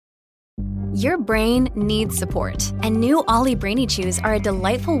Your brain needs support, and new Ollie Brainy Chews are a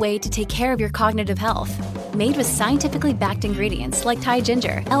delightful way to take care of your cognitive health. Made with scientifically backed ingredients like Thai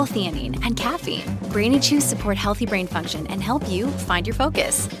ginger, L-theanine, and caffeine, Brainy Chews support healthy brain function and help you find your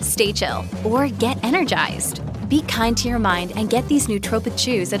focus, stay chill, or get energized. Be kind to your mind and get these nootropic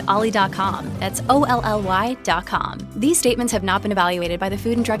chews at ollie.com. That's OLLY.com. These statements have not been evaluated by the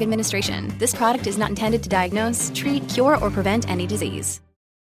Food and Drug Administration. This product is not intended to diagnose, treat, cure, or prevent any disease.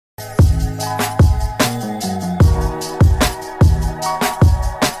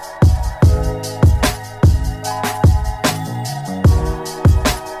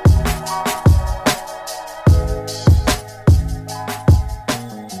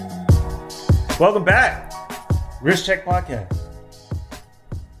 Welcome back. Wrist Check Podcast.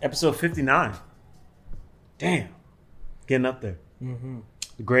 Episode 59. Damn. Getting up there. Mm-hmm.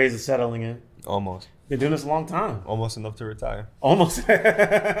 The grades are settling in. Almost. Been doing this a long time. Almost enough to retire. Almost.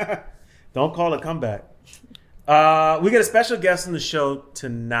 Don't call it a comeback. We got a special guest on the show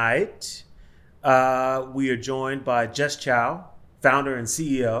tonight. We are joined by Jess Chow, founder and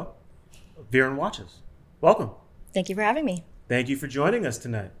CEO of Vieren Watches. Welcome. Thank you for having me. Thank you for joining us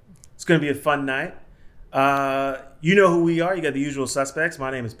tonight. It's going to be a fun night. You know who we are. You got the usual suspects.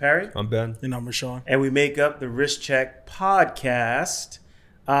 My name is Perry. I'm Ben. And I'm Rashawn. And we make up the Wrist Check Podcast.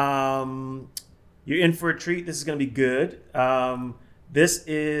 You're in for a treat. This is going to be good. This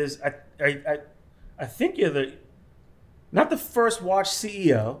is, I think you're not the first watch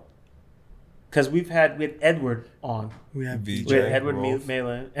CEO, because we had Edward on. We had VJ. We had Edward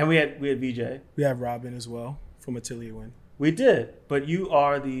Malin, and we had VJ. We have Robin as well from Atelier Win. We did, but you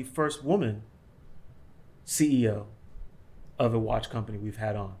are the first woman CEO of a watch company we've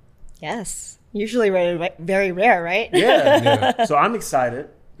had on. Yes. Usually very rare, right? Yeah. So I'm excited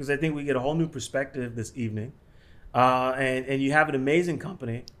because I think we get a whole new perspective this evening. And you have an amazing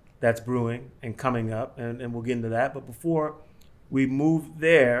company that's brewing and coming up, and we'll get into that. But before we move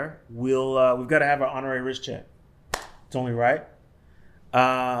there, we've got to have our honorary wrist check. It's only right.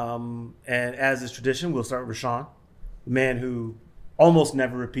 And as is tradition, we'll start with Rashawn, the man who almost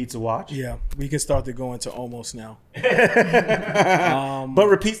never repeats a watch. Yeah, we can start to go into almost now. But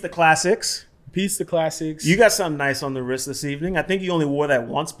repeats the classics. Repeats the classics. You got something nice on the wrist this evening. I think you only wore that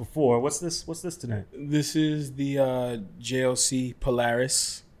once before. What's this tonight? This is the JLC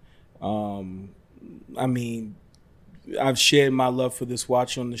Polaris. I mean, I've shared my love for this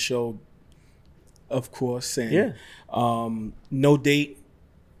watch on the show, of course. And yeah. No date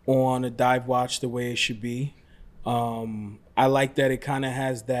on a dive watch the way it should be. I like that it kind of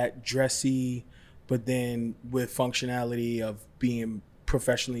has that dressy, but then with functionality of being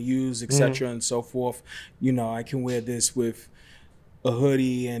professionally used, etc. and so forth. You know, I can wear this with a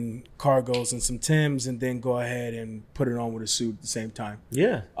hoodie and cargos and some Timbs, and then go ahead and put it on with a suit at the same time.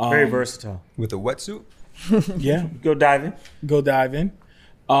 Yeah, very versatile. With a wetsuit? Yeah. Go diving. Go diving.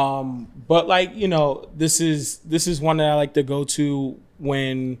 But like, you know, this is one that I like to go to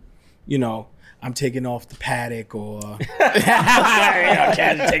when, you know, I'm taking off the paddock or taking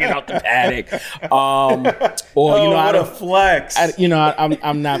off the paddock. Or you know, what a flex.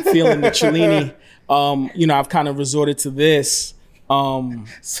 I'm not feeling the Cellini. You know, I've kind of resorted to this.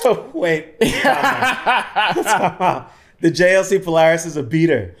 So wait. The JLC Polaris is a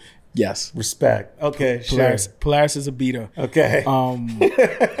beater. Yes. Respect. Okay, Polaris is a beater. Okay.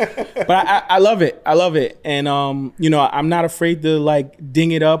 But I love it. I love it. And, you know, I'm not afraid to like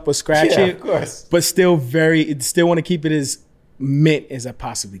ding it up or scratch it. Of course. But still want to keep it as mint as I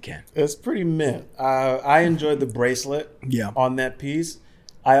possibly can. It's pretty mint. I enjoyed the bracelet Yeah. on that piece.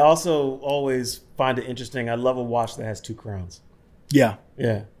 I also always find it interesting. I love a watch that has two crowns. Yeah.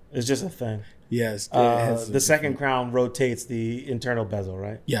 Yeah. It's just a thing. Yes. The second crown rotates the internal bezel,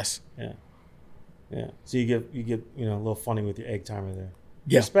 right? Yes. Yeah. Yeah. So you get a little funny with your egg timer there.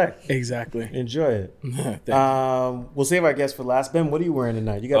 Yeah. Respect. Exactly. Enjoy it. Thank you. We'll save our guest for last. Ben, what are you wearing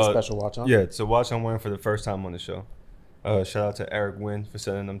tonight? You got a special watch on? Yeah, it's a watch I'm wearing for the first time on the show. Shout out to Eric Wynn for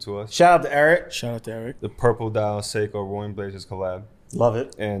sending them to us. Shout out to Eric. Shout out to Eric. The Purple Dial Seiko Roaring Blazers collab. Love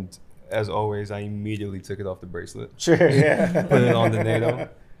it. And as always, I immediately took it off the bracelet. Sure, yeah. Put it on the NATO.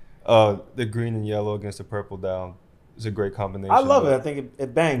 The green and yellow against the purple dial is a great combination. I love it. I think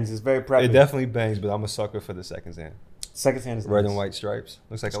it bangs. It's very preppy. It definitely bangs, but I'm a sucker for the second hand. Second hand is Red nice. and white stripes.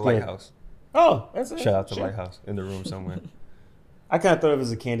 Looks like It's a good. lighthouse. Oh, that's it. Shout out to Sure. Lighthouse in the room somewhere. I kind of thought it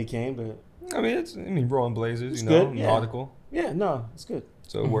was a candy cane, but I mean, Roaring Blazers, It's you know, good, yeah. nautical. yeah, no, it's good.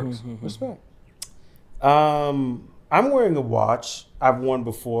 So it works. Respect. I'm wearing a watch I've worn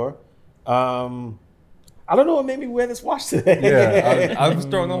before. I don't know what made me wear this watch today. Yeah, I was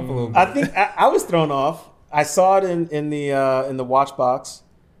thrown off a little bit. I think I was thrown off. I saw it in the watch box.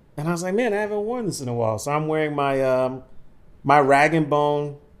 And I was like, man, I haven't worn this in a while. So I'm wearing my my Rag and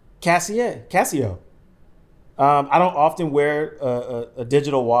Bone Casio. I don't often wear a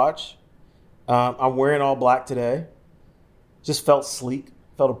digital watch. I'm wearing all black today. Just felt sleek,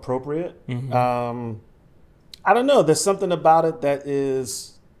 felt appropriate. Mm-hmm. I don't know. There's something about it that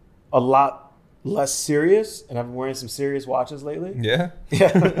is a lot less serious, and I've been wearing some serious watches lately. Yeah.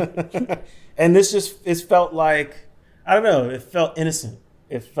 Yeah. And this it felt like, I don't know, it felt innocent.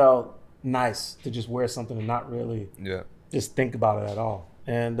 It felt nice to just wear something and not really just think about it at all.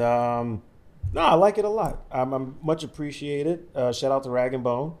 And no, I like it a lot. I'm much appreciated. Shout out to Rag and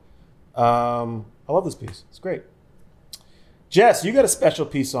Bone. I love this piece. It's great. Jess, you got a special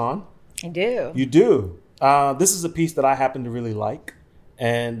piece on. I do. You do. This is a piece that I happen to really like.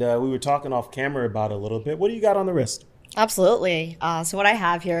 And we were talking off camera about it a little bit. What do you got on the wrist? Absolutely. So what I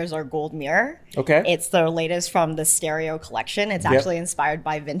have here is our gold mirror. Okay. It's the latest from the stereo collection. It's actually inspired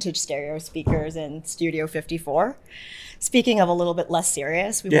by vintage stereo speakers in Studio 54. Speaking of a little bit less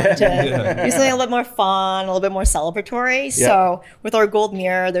serious, we wanted to do something a little bit more fun, a little bit more celebratory. So with our gold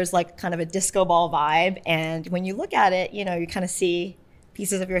mirror, there's like kind of a disco ball vibe. And when you look at it, you know, you kind of see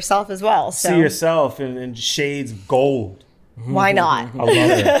pieces of yourself as well. So see yourself in shades of gold. Why not? I love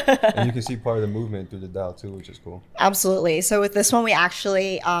it. And you can see part of the movement through the dial too, which is cool. Absolutely. So with this one, we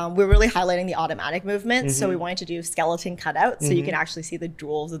actually, we're really highlighting the automatic movement. So we wanted to do skeleton cutout so you can actually see the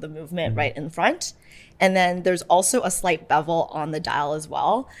jewels of the movement right in front. And then there's also a slight bevel on the dial as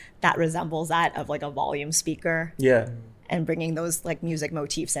well that resembles that of like a volume speaker. Yeah. And bringing those like music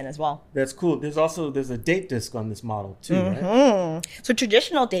motifs in as well. That's cool. There's a date disc on this model too, right? So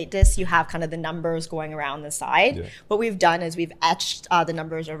traditional date discs, you have kind of the numbers going around the side. Yeah. What we've done is we've etched the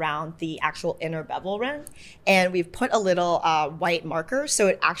numbers around the actual inner bevel ring, and we've put a little white marker so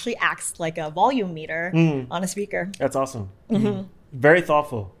it actually acts like a volume meter on a speaker. That's awesome. Very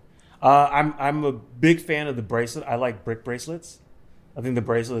thoughtful. I'm a big fan of the bracelet. I like brick bracelets. I think the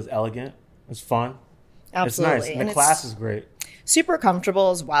bracelet is elegant. It's fun. Absolutely. It's nice. And the class is great. Super comfortable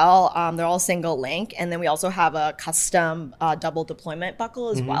as well. They're all single link. And then we also have a custom double deployment buckle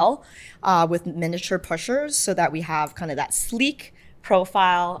as well with miniature pushers so that we have kind of that sleek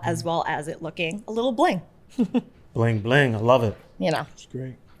profile as well as it looking a little bling. Bling, bling. I love it. You know. It's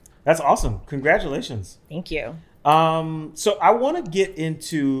great. That's awesome. Congratulations. Thank you. So I want to get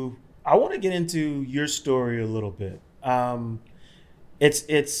into your story a little bit.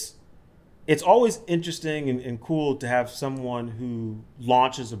 It's always interesting and cool to have someone who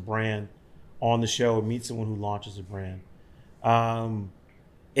launches a brand on the show or meet someone who launches a brand.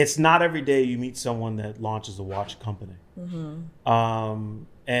 It's not every day you meet someone that launches a watch company.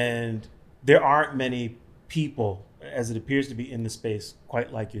 And there aren't many people, as it appears to be in the space,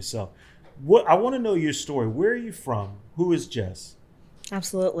 quite like yourself. I want to know your story. Where are you from? Who is Jess?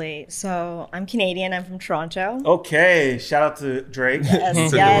 Absolutely. So I'm Canadian. I'm from Toronto. Okay. Shout out to Drake.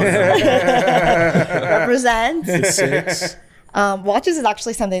 Yes. Represent. The six. Watches is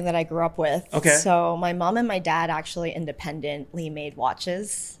actually something that I grew up with. Okay. So my mom and my dad actually independently made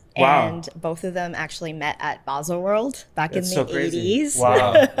watches. Wow. And both of them actually met at Baselworld back That's in so the crazy. 80s.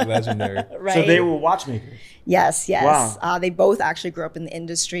 Wow. Legendary. Right. So they were watchmakers. Yes. Wow. They both actually grew up in the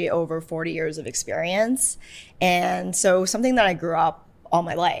industry, over 40 years of experience. And so something that I grew up all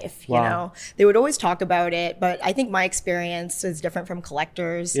my life, you know, they would always talk about it, but I think my experience is different from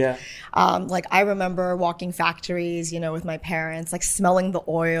collectors. Yeah. Like I remember walking factories, you know, with my parents, like smelling the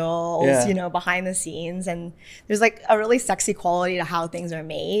oils, you know, behind the scenes. And there's like a really sexy quality to how things are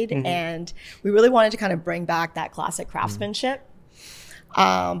made. And we really wanted to kind of bring back that classic craftsmanship.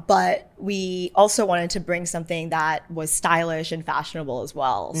 But we also wanted to bring something that was stylish and fashionable as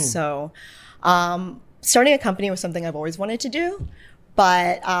well. So starting a company was something I've always wanted to do.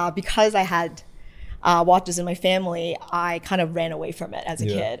 But because I had watches in my family, I kind of ran away from it as a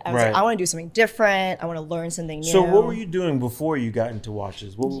kid. I was like, I want to do something different. I want to learn something new. So what were you doing before you got into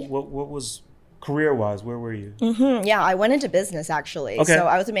watches? What was career-wise? Where were you? Yeah, I went into business actually. Okay. So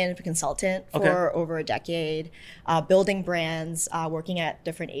I was a management consultant for over a decade, building brands, working at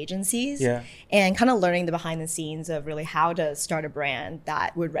different agencies, and kind of learning the behind the scenes of really how to start a brand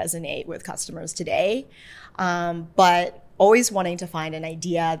that would resonate with customers today. But always wanting to find an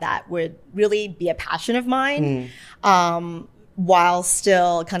idea that would really be a passion of mine while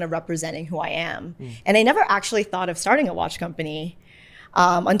still kind of representing who I am. And I never actually thought of starting a watch company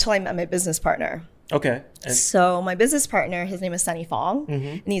until I met my business partner. Okay. So my business partner, his name is Sunny Fong,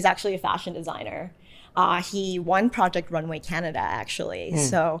 and he's actually a fashion designer. He won Project Runway Canada, actually.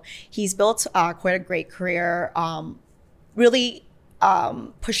 So he's built quite a great career, really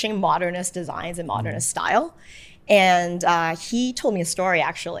pushing modernist designs and modernist style. And he told me a story,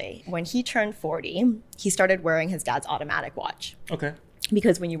 actually. When he turned 40, he started wearing his dad's automatic watch. Okay.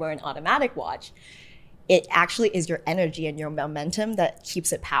 Because when you wear an automatic watch, it actually is your energy and your momentum that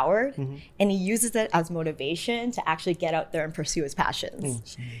keeps it powered. And he uses it as motivation to actually get out there and pursue his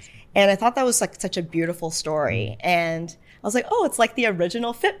passions. And I thought that was like such a beautiful story. And I was like, oh, it's like the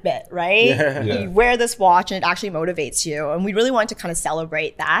original Fitbit, right? Yeah. Yeah. You wear this watch and it actually motivates you. And we really wanted to kind of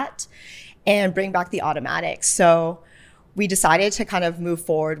celebrate that and bring back the automatic. So we decided to kind of move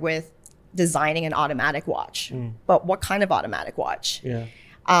forward with designing an automatic watch. But what kind of automatic watch? Yeah.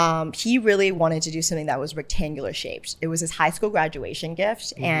 He really wanted to do something that was rectangular shaped. It was his high school graduation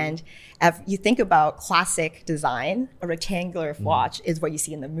gift. And if you think about classic design, a rectangular watch is what you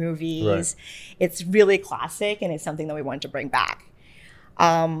see in the movies. Right. It's really classic, and it's something that we wanted to bring back.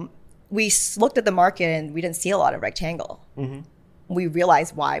 We looked at the market and we didn't see a lot of rectangle. We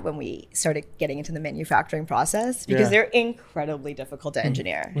realized why when we started getting into the manufacturing process, because they're incredibly difficult to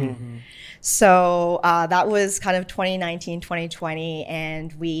engineer. So that was kind of 2019, 2020,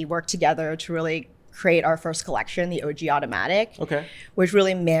 and we worked together to really create our first collection, the OG Automatic, which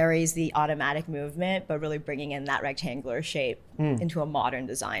really marries the automatic movement, but really bringing in that rectangular shape into a modern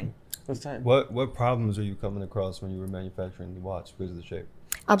design. That's tight. What problems are you coming across when you were manufacturing the watch because of the shape?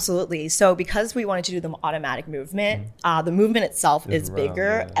 Absolutely. So because we wanted to do the automatic movement, the movement itself is round,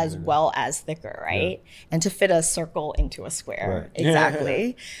 bigger yeah, as bigger. well as thicker, right? And to fit a circle into a square. Right.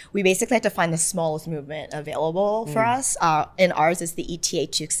 Exactly. We basically had to find the smallest movement available for us. And ours is the ETA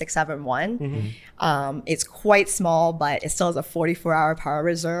 2671. It's quite small, but it still has a 44-hour power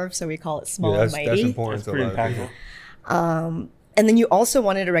reserve. So we call it small and mighty. That's important That's to a pretty lot of people. impactful. And then you also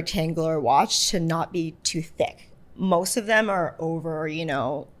wanted a rectangular watch to not be too thick. Most of them are over,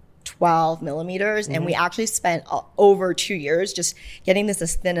 12 millimeters. And we actually spent over 2 years just getting this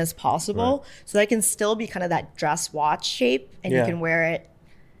as thin as possible so that it can still be kind of that dress watch shape. And you can wear it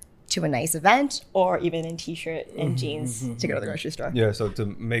to a nice event or even in t-shirt and jeans to go to the grocery store. Yeah, so to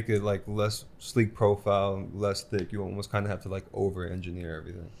make it like less sleek profile, less thick, you almost kind of have to like over-engineer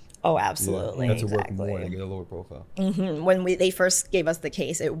everything. Oh, absolutely. You have to work Exactly. more to get a lower profile. When they first gave us the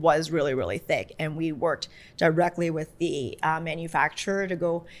case, it was really, really thick. And we worked directly with the manufacturer to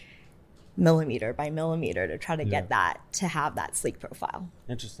go millimeter by millimeter to try to get that, to have that sleek profile.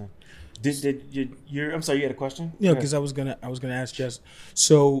 Interesting. Did you? I'm sorry, you had a question? Yeah, because I was gonna ask Jess.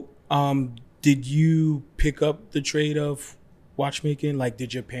 So, did you pick up the trade of watchmaking? Like,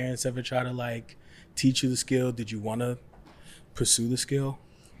 did your parents ever try to like teach you the skill? Did you want to pursue the skill?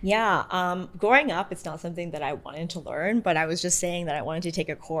 Yeah, growing up, it's not something that I wanted to learn, but I was just saying that I wanted to take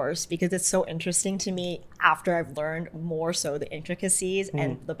a course because it's so interesting to me after I've learned more so the intricacies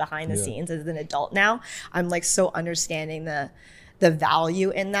and the behind the scenes as an adult now. I'm like so understanding the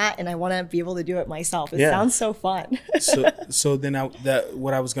value in that, and I want to be able to do it myself. It sounds so fun. So then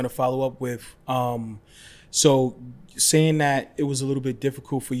what I was going to follow up with, so saying that it was a little bit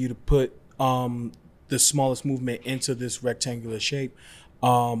difficult for you to put the smallest movement into this rectangular shape,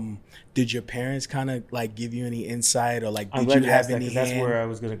 did your parents kind of like give you any insight or like I'm did glad you you asked have that any because that's hand? where I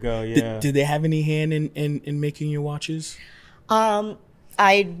was gonna go. Yeah. Did they have any hand in making your watches?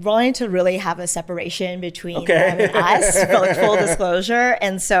 I wanted to really have a separation between them and us, full disclosure.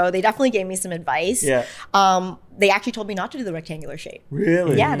 And so they definitely gave me some advice. Yeah. They actually told me not to do the rectangular shape.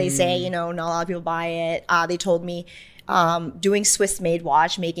 Really? Yeah, they say, not a lot of people buy it. They told me doing Swiss made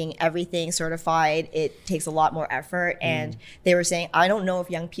watch, making everything certified, it takes a lot more effort. And they were saying, I don't know if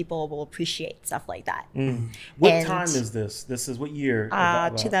young people will appreciate stuff like that. What time is this? This is what year?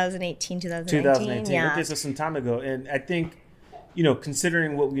 2018, 2019. 2018. Yeah. Okay, so some time ago. And I think,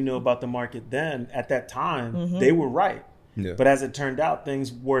 considering what we know about the market then, at that time, they were right. Yeah. But as it turned out,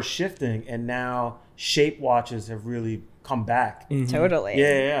 things were shifting, and now shape watches have really come back. Totally.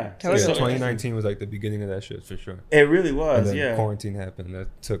 Yeah. Totally. Yeah, So 2019 was like the beginning of that shit for sure. it really was, And then yeah. quarantine happened, that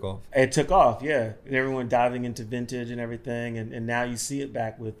took off. It took off, yeah. And everyone diving into vintage and everything, and now you see it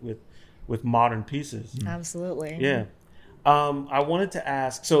back with modern pieces. Absolutely. Yeah. I wanted to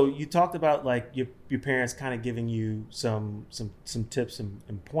ask, so you talked about like your parents kind of giving you some tips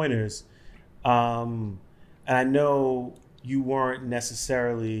and pointers. And I know you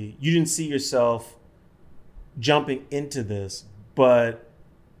didn't see yourself jumping into this, but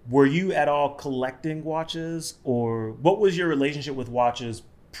were you at all collecting watches, or what was your relationship with watches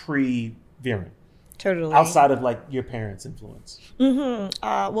pre-Vieren? Totally. Outside of like your parents' influence?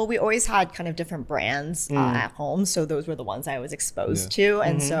 Well, we always had kind of different brands at home. So those were the ones I was exposed to.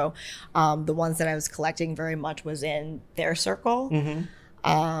 And so the ones that I was collecting very much was in their circle.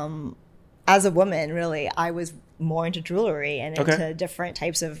 As a woman, really, I was more into jewelry and into different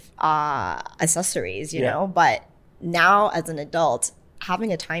types of accessories, you know. But now as an adult,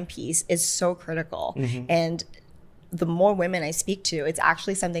 having a timepiece is so critical. And the more women I speak to, it's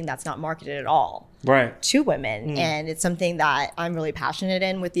actually something that's not marketed at all to women. And it's something that I'm really passionate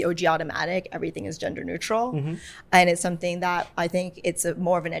in with the OG Automatic. Everything is gender neutral. And it's something that I think it's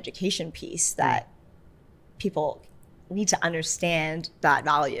more of an education piece that people need to understand that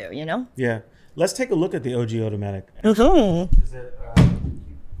value, you know? Yeah. Let's take a look at the OG Automatic.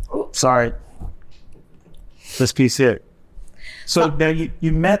 Sorry. This piece here. So now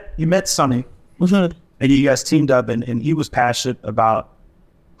you met Sonny, and you guys teamed up, and he was passionate about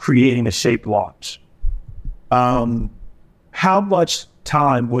creating a shaped watch. How much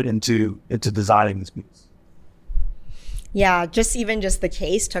time went into designing this piece? Yeah, just the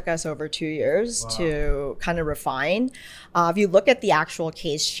case took us over 2 years to kind of refine. If you look at the actual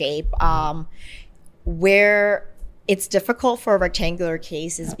case shape, where it's difficult for a rectangular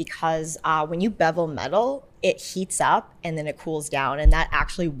case is because when you bevel metal, it heats up and then it cools down, and that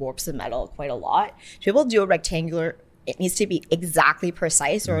actually warps the metal quite a lot. To be able to do a rectangular, it needs to be exactly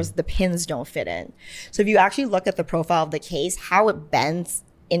precise, or else the pins don't fit in. So if you actually look at the profile of the case, how it bends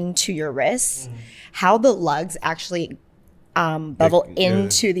into your wrist, how the lugs actually bevel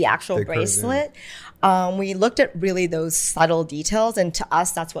into the actual bracelet. We looked at really those subtle details, and to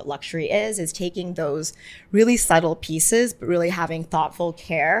us, that's what luxury is taking those really subtle pieces, but really having thoughtful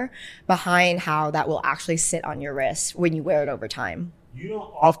care behind how that will actually sit on your wrist when you wear it over time. You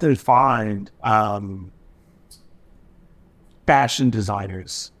don't often find fashion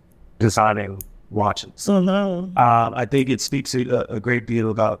designers designing watches. I think it speaks a great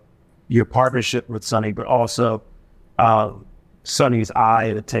deal about your partnership with Sonny, but also Sonny's eye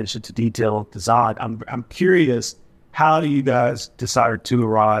and attention to detail design. I'm curious, how do you guys decide to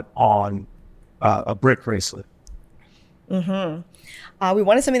arrive on a brick bracelet? We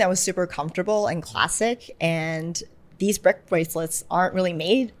wanted something that was super comfortable and classic, and these brick bracelets aren't really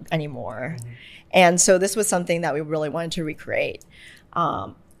made anymore. And so this was something that we really wanted to recreate,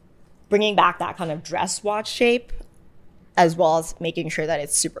 bringing back that kind of dress watch shape, as well as making sure that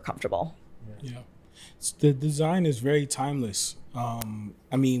it's super comfortable. The design is very timeless.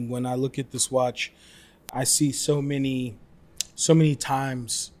 I mean, when I look at this watch, I see so many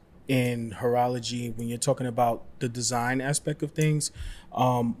times in horology when you're talking about the design aspect of things.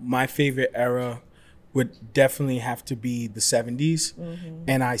 My favorite era would definitely have to be the 70s.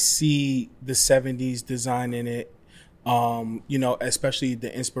 And I see the 70s design in it, you know, especially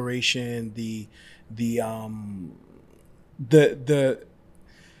the inspiration, the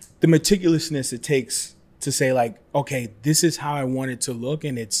meticulousness it takes to say, like, okay, this is how I want it to look,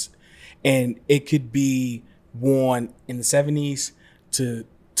 and it could be worn in the 70s to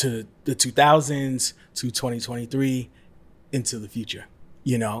the 2000s to 2023 into the future.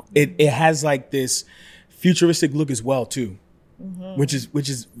 You know, it has like this futuristic look as well too, which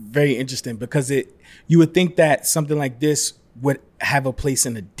is very interesting, because you would think that something like this would have a place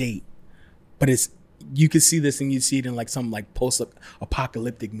in a date, but you could see this and you see it in like some like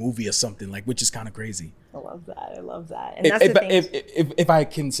post-apocalyptic movie or something, like, which is kind of crazy. I love that. And that's the thing. If I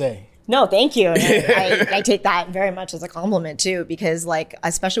can say. No, thank you. And I take that very much as a compliment too, because like,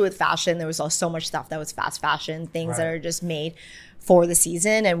 especially with fashion, there was so much stuff that was fast fashion, things that are just made for the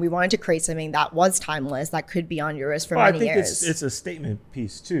season. And we wanted to create something that was timeless, that could be on your wrist for many years. I think it's a statement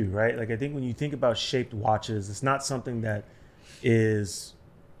piece too, right? Like, I think when you think about shaped watches, it's not something that is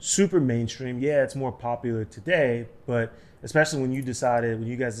super mainstream. Yeah, it's more popular today, but especially when you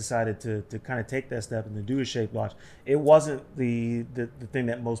guys decided to kind of take that step and to do a shaped watch, it wasn't the thing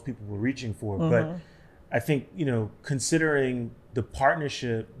that most people were reaching for. But I think, you know, considering the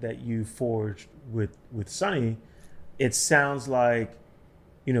partnership that you forged with Sonny, it sounds like,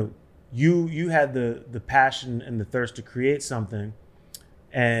 you know, you had the passion and the thirst to create something,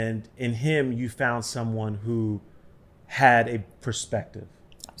 and in him you found someone who had a perspective.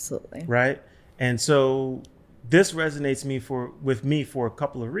 Absolutely. Right? And so this resonates with me for a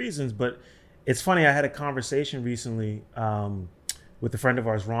couple of reasons, but it's funny, I had a conversation recently with a friend of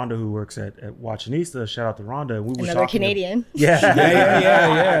ours, Rhonda, who works at Watchanista. Shout out to Rhonda. And we were another Canadian.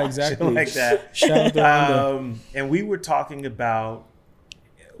 Yeah, exactly. Like that. Shout out to Rhonda. And we were talking about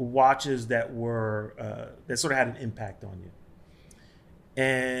watches that were that sort of had an impact on you.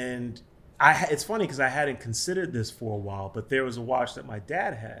 And it's funny because I hadn't considered this for a while, but there was a watch that my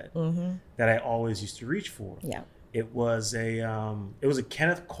dad had that I always used to reach for. Yeah. It was a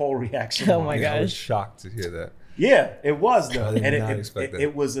Kenneth Cole reaction. Oh my I gosh. was shocked to hear that. Yeah, it was though. I did And not expect that.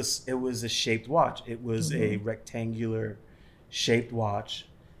 it was a shaped watch. It was a rectangular shaped watch.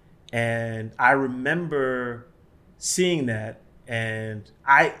 And I remember seeing that And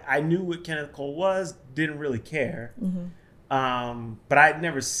I knew what Kenneth Cole was, didn't really care. But I'd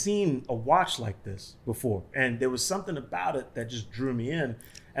never seen a watch like this before. And there was something about it that just drew me in.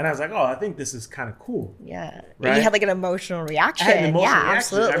 And I was like, oh, I think this is kind of cool. Yeah. Right? You had like an emotional reaction. I had an emotional reaction.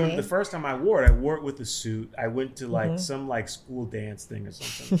 Absolutely. I remember the first time I wore it with a suit. I went to like some like school dance thing or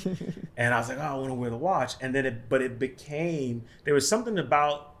something. And I was like, oh, I want to wear the watch. And then it became, there was something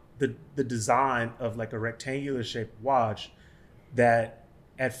about the design of like a rectangular shaped watch that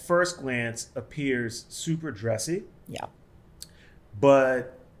at first glance appears super dressy. Yeah.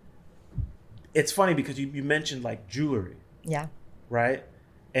 But it's funny because you mentioned like jewelry. Yeah. Right?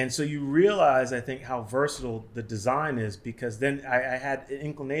 And so you realize, I think, how versatile the design is, because then I had an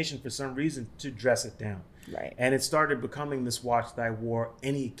inclination for some reason to dress it down. Right. And it started becoming this watch that I wore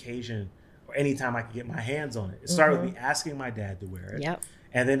any occasion or anytime I could get my hands on it. It started with me asking my dad to wear it. Yep.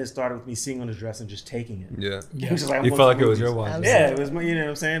 And then it started with me seeing on his dress and just taking it. Yeah. It was just like, you felt like it was your watch. Absolutely. Yeah, it was my, you know what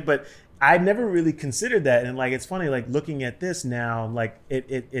I'm saying? But I never really considered that. And like, it's funny, like looking at this now, like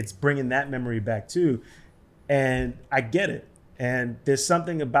it's bringing that memory back too. And I get it. And there's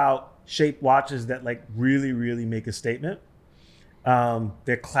something about shaped watches that like really, really make a statement.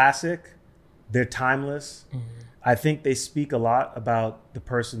 They're classic. They're timeless. I think they speak a lot about the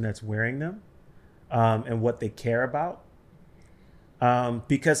person that's wearing them and what they care about.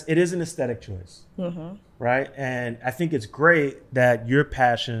 Because it is an aesthetic choice, right? And I think it's great that your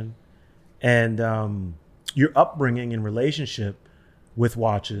passion and your upbringing and relationship with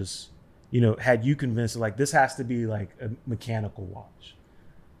watches, you know, had you convinced like this has to be like a mechanical watch.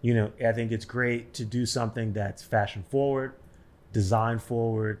 You know, I think it's great to do something that's fashion forward, design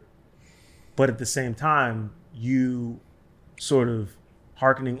forward, but at the same time, you sort of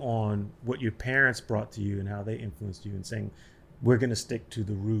hearkening on what your parents brought to you and how they influenced you and saying, we're going to stick to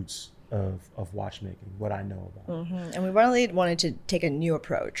the roots of watchmaking, what I know about. And we really wanted to take a new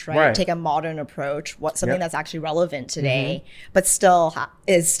approach, right? Take a modern approach, something that's actually relevant today, but still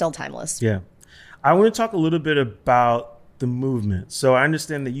is still timeless. Yeah. I want to talk a little bit about the movement. So I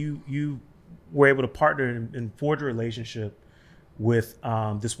understand that you were able to partner and forge a relationship with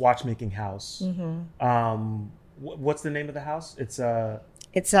this watchmaking house. What's the name of the house? It's a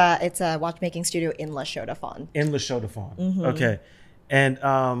watchmaking studio in La Chaux-de-Fonds. In La Chaux-de-Fonds. Okay.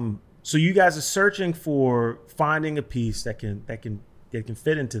 And so you guys are searching for finding a piece that can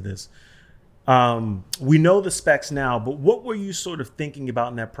fit into this. We know the specs now, but what were you sort of thinking about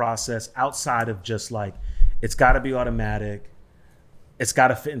in that process outside of just like, it's got to be automatic, it's got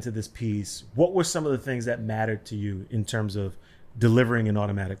to fit into this piece? What were some of the things that mattered to you in terms of delivering an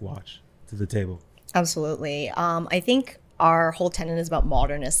automatic watch to the table? Absolutely. I think our whole tenet is about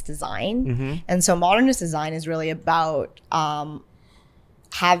modernist design. And so modernist design is really about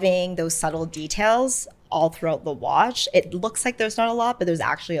having those subtle details all throughout the watch. It looks like there's not a lot, but there's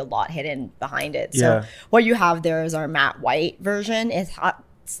actually a lot hidden behind it. So what you have there is our matte white version.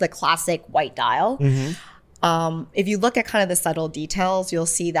 It's the classic white dial. If you look at kind of the subtle details, you'll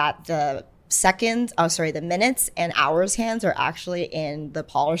see that the minutes and hours hands are actually in the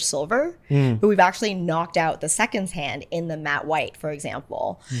polished silver, but we've actually knocked out the seconds hand in the matte white, for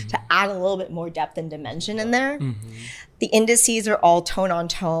example, to add a little bit more depth and dimension in there. The indices are all tone on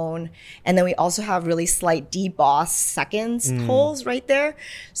tone, and then we also have really slight debossed seconds holes right there.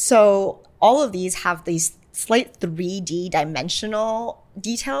 So all of these have these slight 3D dimensional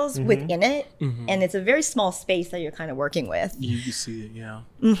details within it, and it's a very small space that you're kind of working with. You see it, yeah.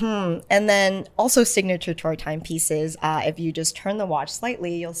 And then also signature to our timepieces, if you just turn the watch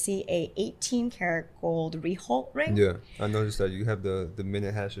slightly, you'll see a 18 karat gold Reholt ring. Yeah, I noticed that you have the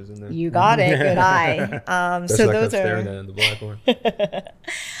minute hashes in there. You got it, good eye. That's so like those I'm are staring at in the black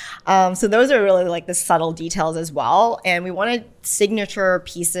one. so those are really like the subtle details as well, and we wanted signature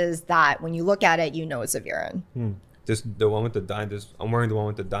pieces that when you look at it, you know it's a Vieren. The one with the diamond. I'm wearing the one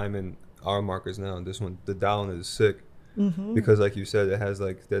with the diamond hour markers now, and this one, the dial is sick because, like you said, it has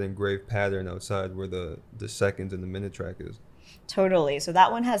like that engraved pattern outside where the seconds and the minute track is. Totally. So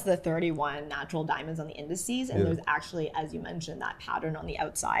that one has the 31 natural diamonds on the indices, and there's actually, as you mentioned, that pattern on the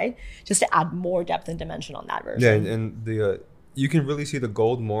outside, just to add more depth and dimension on that version. Yeah, and the you can really see the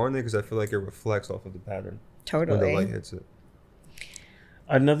gold more in it because I feel like it reflects off of the pattern. Totally. When the light hits it.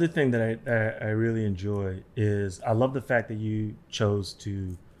 Another thing that I really enjoy is I love the fact that you chose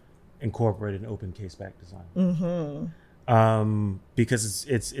to incorporate an open case back design. Because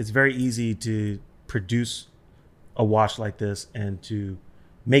it's very easy to produce a watch like this and to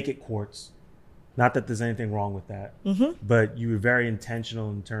make it quartz. Not that there's anything wrong with that, but you were very intentional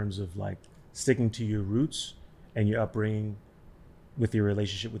in terms of like sticking to your roots and your upbringing with your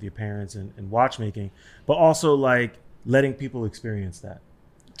relationship with your parents and watchmaking, but also like letting people experience that.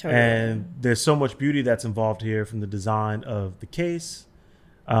 Totally. And there's so much beauty that's involved here, from the design of the case,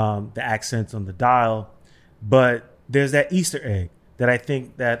 the accents on the dial, but there's that Easter egg that I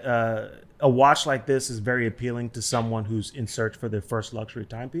think that a watch like this is very appealing to someone who's in search for their first luxury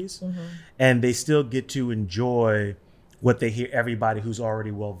timepiece, and they still get to enjoy what they hear everybody who's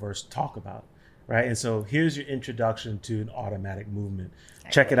already well-versed talk about, right? And so here's your introduction to an automatic movement.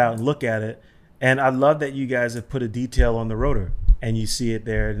 Check it out and look at it. And I love that you guys have put a detail on the rotor, and you see it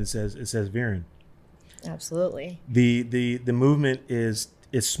there, and it says Vieren. Absolutely. The movement is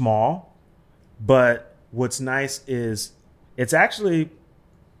small, but what's nice is it's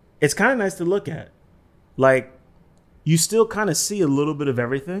kind of nice to look at. Like, you still kind of see a little bit of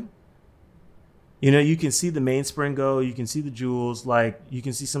everything. You know, you can see the mainspring go, you can see the jewels, like you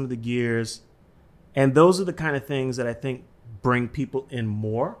can see some of the gears. And those are the kind of things that I think bring people in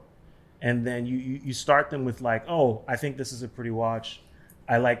more. And then you start them with like, oh, I think this is a pretty watch.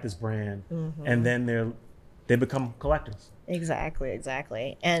 I like this brand. And then they become collectors.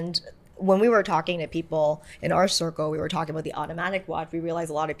 Exactly. And when we were talking to people in our circle, we were talking about the automatic watch. We realized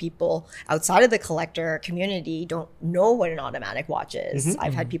a lot of people outside of the collector community don't know what an automatic watch is.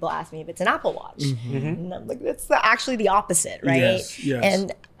 I've had people ask me if it's an Apple Watch. And I'm like, it's actually the opposite, right? Yes.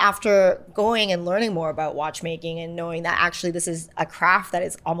 And after going and learning more about watchmaking and knowing that actually this is a craft that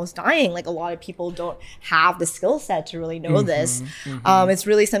is almost dying, like a lot of people don't have the skill set to really know this. It's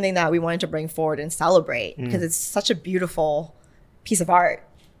really something that we wanted to bring forward and celebrate because it's such a beautiful piece of art.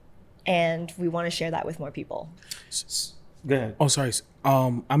 And we want to share that with more people. Go ahead. Oh, sorry.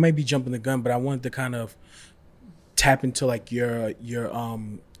 I might be jumping the gun, but I wanted to kind of tap into like your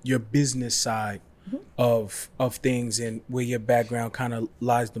business side of things and where your background kind of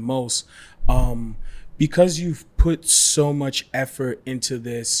lies the most. Because you've put so much effort into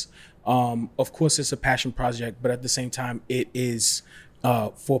this. Of course, it's a passion project, but at the same time, it is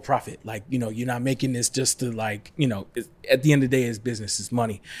for profit. Like, you know, you're not making this just to like, you know, at the end of the day, it's business, it's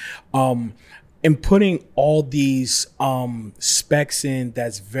money. And putting all these specs in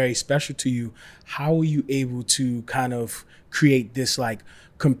that's very special to you, how are you able to kind of create this like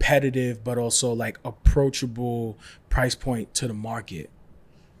competitive but also like approachable price point to the market?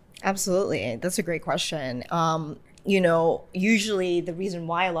 Absolutely. That's a great question. You know, usually the reason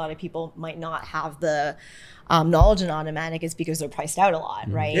why a lot of people might not have the knowledge in automatic is because they're priced out a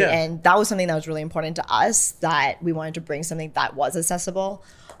lot, right? Yeah. And that was something that was really important to us, that we wanted to bring something that was accessible.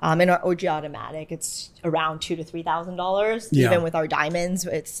 In our OG automatic, it's around $2,000 to $3,000. Yeah. Even with our diamonds,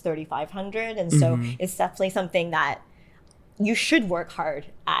 it's $3,500. And so it's definitely something that you should work hard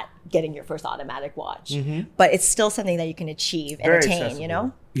at getting your first automatic watch, but it's still something that you can achieve and Very attain, accessible. you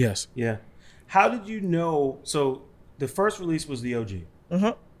know? Yes. Yeah. How did you know? So the first release was the OG.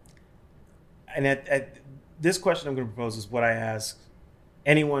 And at this question I'm going to propose is what I ask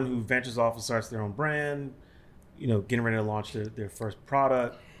anyone who ventures off and starts their own brand, you know, getting ready to launch their first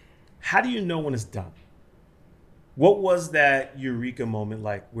product. How do you know when it's done? What was that eureka moment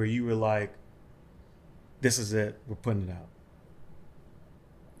like where you were like, this is it, we're putting it out?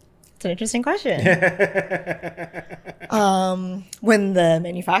 It's an interesting question. When the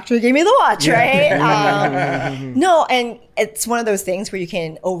manufacturer gave me the watch, right? No, and it's one of those things where you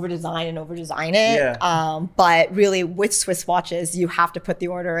can over-design it. Yeah. But really, with Swiss watches, you have to put the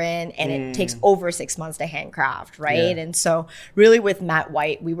order in, and it takes over 6 months to handcraft, right? Yeah. And so really with matte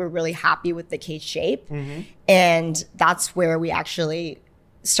white, we were really happy with the case shape. And that's where we actually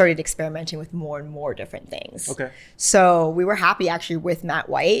started experimenting with more and more different things. Okay. So we were happy actually with matte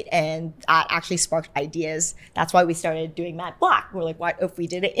white, and that actually sparked ideas. That's why we started doing matte black. We're like, what if we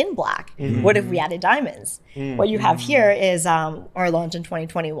did it in black? What if we added diamonds? What you have here is our launch in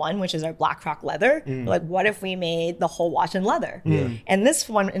 2021, which is our black rock leather. We're like, what if we made the whole watch in leather? And this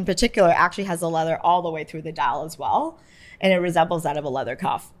one in particular actually has the leather all the way through the dial as well. And it resembles that of a leather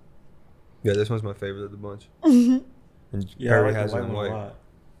cuff. Yeah, this one's my favorite of the bunch. And Yeah, I Perry like has the it in one a white. lot.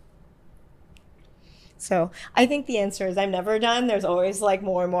 So I think the answer is I'm never done. There's always like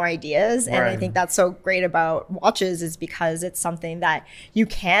more and more ideas. And I Right. think that's so great about watches is because it's something that you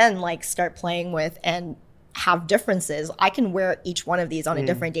can like start playing with and have differences. I can wear each one of these on a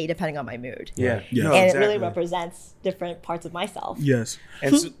different day depending on my mood. Yeah. Yeah. No, And exactly. it really represents different parts of myself. Yes.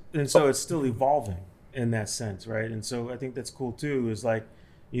 And so it's still evolving in that sense, right? And so I think that's cool too, is like,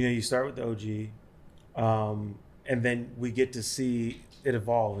 you know, you start with the OG, and then we get to see it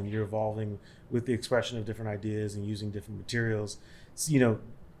evolve, and you're evolving with the expression of different ideas and using different materials. So, you know,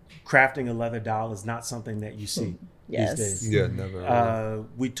 crafting a leather dial is not something that you see Yes. these days. Yeah, never.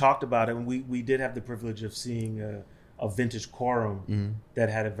 We talked about it, and we did have the privilege of seeing a vintage quorum that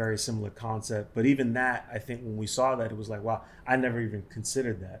had a very similar concept. But even that, I think when we saw that, it was like, wow, I never even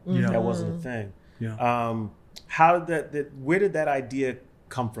considered that. That wasn't a thing. How did that? Where did that idea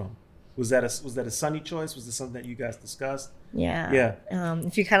come from? Was that a Sunny choice? Was this something that you guys discussed? Yeah.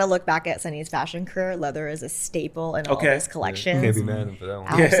 If you kind of look back at Sunny's fashion career, leather is a staple in all of his collections. Can't be mad at him for that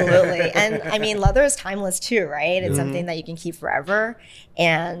one. Absolutely. And I mean, leather is timeless too, right? It's something that you can keep forever.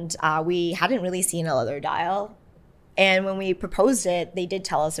 And we hadn't really seen a leather dial. And when we proposed it, they did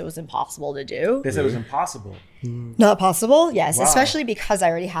tell us it was impossible to do. They said it was impossible. Not possible, yes. Wow. Especially because I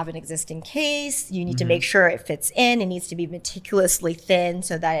already have an existing case. You need to make sure it fits in. It needs to be meticulously thin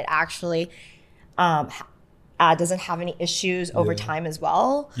so that it actually doesn't have any issues over time as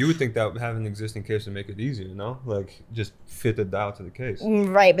well. You would think that having an existing case would make it easier, no? Like, just fit the dial to the case.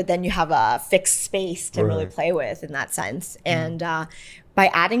 Right, but then you have a fixed space to really play with in that sense. And by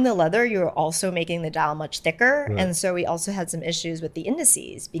adding the leather, you're also making the dial much thicker. And so we also had some issues with the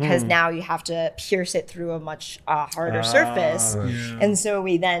indices because now you have to pierce it through a much harder surface. And so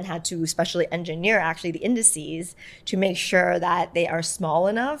we then had to specially engineer actually the indices to make sure that they are small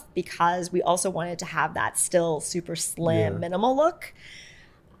enough because we also wanted to have that still super slim minimal look.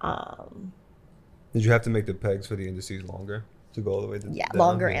 Did you have to make the pegs for the indices longer to go all the way down?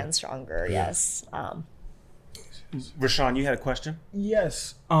 Longer and stronger, yes. Rashawn, you had a question?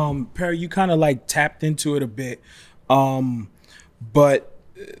 Yes. Perry, you kind of like tapped into it a bit. But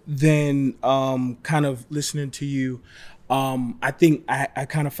then kind of listening to you, I think I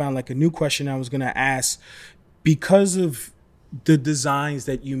kind of found like a new question I was going to ask. Because of the designs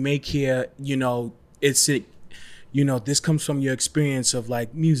that you make here, this comes from your experience of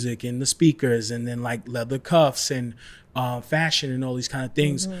like music and the speakers and then like leather cuffs and fashion and all these kind of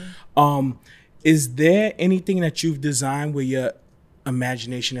things. Is there anything that you've designed where your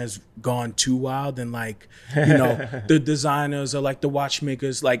imagination has gone too wild and like, the designers or like the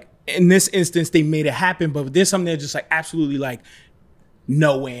watchmakers, like in this instance, they made it happen, but there's something that's just like absolutely like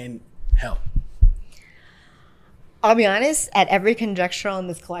no way in hell? I'll be honest, at every conjecture on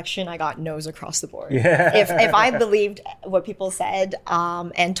this collection, I got no's across the board. If I believed what people said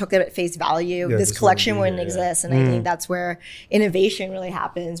and took it at face value, this collection wouldn't exist. And I think that's where innovation really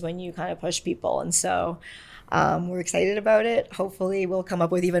happens when you kind of push people. And so we're excited about it. Hopefully we'll come up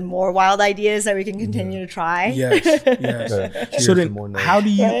with even more wild ideas that we can continue to try. Yes. So then how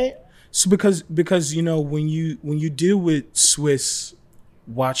do you, so because when you deal with Swiss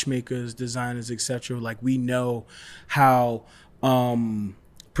watchmakers, designers, etc., like we know how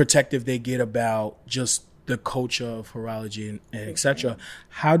protective they get about just the culture of horology and etc.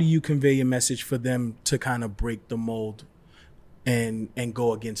 How do you convey your message for them to kind of break the mold and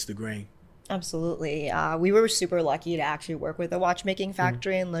go against the grain? Absolutely. We were super lucky to actually work with a watchmaking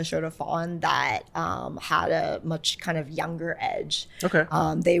factory in Le Chaux de Fonds that had a much kind of younger edge.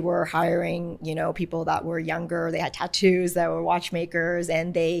 They were hiring, people that were younger. They had tattoos that were watchmakers,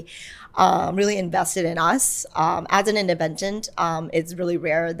 and they really invested in us. As an independent, it's really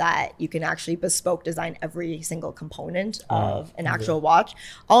rare that you can actually bespoke design every single component of an actual watch.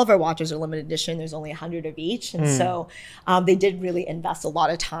 All of our watches are limited edition. There's only 100 of each. And so they did really invest a lot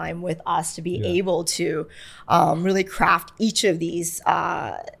of time with us to be able to really craft each of these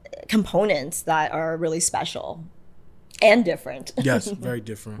components that are really special and different. Yes, very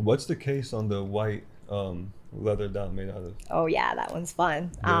different. What's the case on the white leather dial made out of? Oh yeah, that one's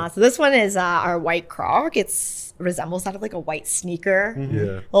fun. So this one is our white croc. It resembles that of like a white sneaker.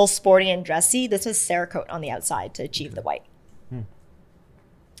 A little sporty and dressy. This was Cerakote on the outside to achieve the white.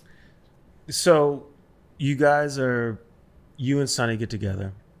 So you and Sunny get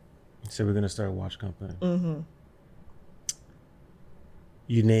together. So we're going to start a watch company.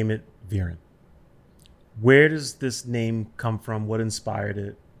 You name it Vieren. Where does this name come from? What inspired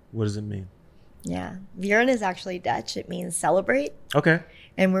it? What does it mean? Yeah, Vieren is actually Dutch. It means celebrate. Okay.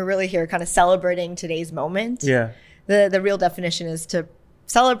 And we're really here kind of celebrating today's moment. Yeah. The real definition is to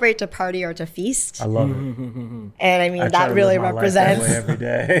celebrate, to party, or to feast. I love it. And I mean, that really represents every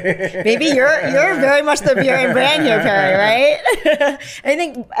day. Maybe you're very much the Vieren brand here, Perry, right? I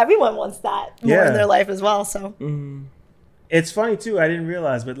think everyone wants that more in their life as well. So it's funny too. I didn't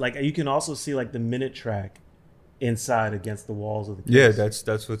realize, but like you can also see like the minute track inside against the walls of the case. Yeah,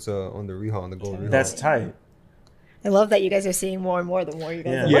 that's what's on the Rehaul, on the gold Rehaul. That's tight. I love that you guys are seeing more and more the more you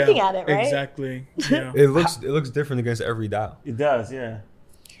guys are looking at it, right? Exactly. Yeah. It looks different against every dial. It does, yeah.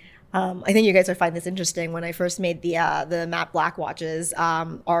 I think you guys would find this interesting. When I first made the matte black watches,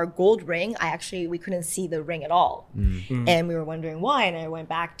 our gold ring, we couldn't see the ring at all. And we were wondering why. And I went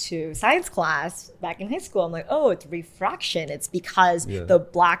back to science class back in high school. I'm like, oh, it's refraction. It's because the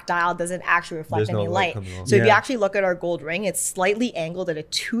black dial doesn't actually reflect any light. So if you actually look at our gold ring, it's slightly angled at a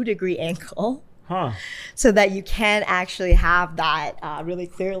 2-degree angle. So that you can actually have that really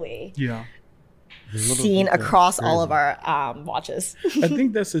clearly. Seen across all of our watches. I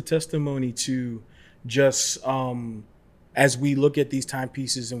think that's a testimony to just as we look at these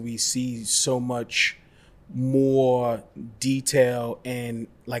timepieces and we see so much more detail and,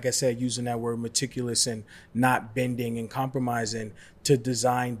 like I said, using that word meticulous and not bending and compromising to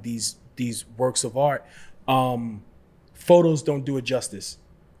design these works of art. Photos don't do it justice.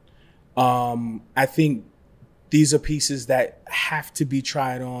 I think these are pieces that have to be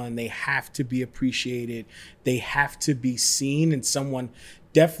tried on. They have to be appreciated. They have to be seen. And someone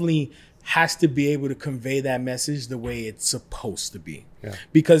definitely has to be able to convey that message the way it's supposed to be.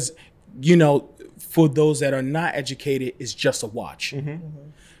 Because, for those that are not educated, it's just a watch.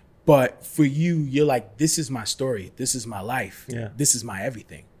 But for you, you're like, this is my story. This is my life. This is my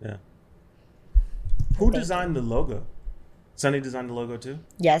everything. Who designed the logo? Sonny designed the logo too?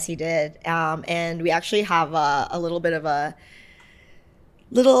 Yes, he did. And we actually have a little bit of a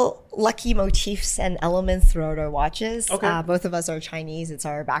little lucky motifs and elements throughout our watches. Both of us are Chinese. It's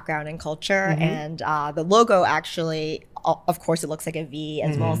our background and culture. And the logo actually, of course, it looks like a V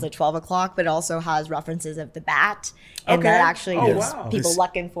as well as the 12 o'clock, but it also has references of the bat. And that actually gives people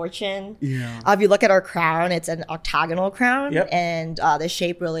luck and fortune. If you look at our crown, it's an octagonal crown. And the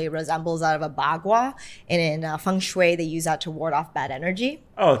shape really resembles that of a bagua. And in feng shui, they use that to ward off bad energy.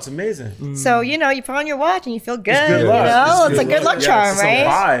 Oh, it's amazing. So, you put on your watch and you feel good. It's a good luck charm,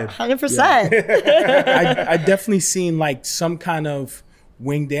 right? 100%. I definitely seen like some kind of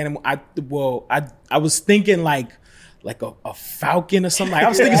winged animal. I was thinking like a falcon or something. I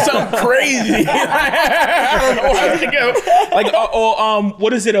was thinking something crazy. I don't know what I was thinking.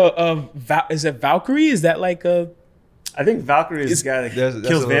 What is it? Is it Valkyrie? Is that like a? I think Valkyrie is the guy that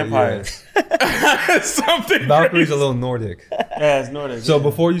kills vampires. Something. Valkyrie's crazy. a little Nordic. Yeah, it's Nordic. So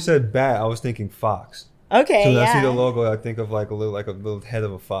before you said bat, I was thinking fox. Okay. So when I see the logo, I think of like a little head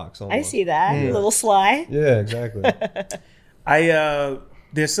of a fox. Almost. I see that. A little sly. Yeah, exactly.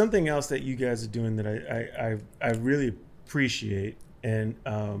 There's something else that you guys are doing that I really appreciate, and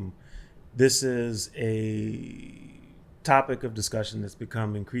this is a topic of discussion that's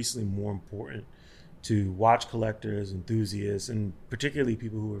become increasingly more important to watch collectors, enthusiasts, and particularly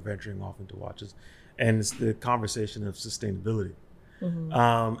people who are venturing off into watches, and it's the conversation of sustainability.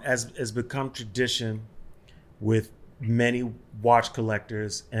 As become tradition with many watch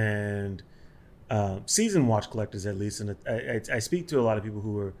collectors and seasoned watch collectors, at least, and I speak to a lot of people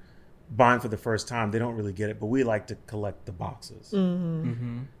who are buying for the first time. They don't really get it, but we like to collect the boxes.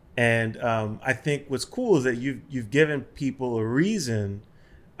 And I think what's cool is that you've given people a reason,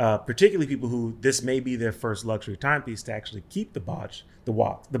 particularly people who this may be their first luxury timepiece, to actually keep the box.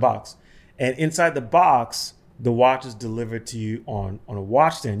 And inside the box, the watch is delivered to you on a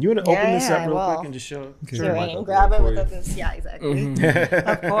watch stand. You want to open this up real quick and just show? Sure, and grab it with this. Yeah, exactly.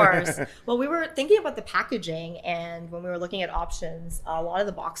 Of course. Well, we were thinking about the packaging, and when we were looking at options, a lot of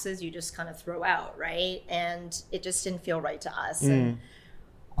the boxes you just kind of throw out, right? And it just didn't feel right to us. And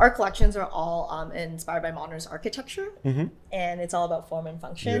our collections are all inspired by modernist architecture, and it's all about form and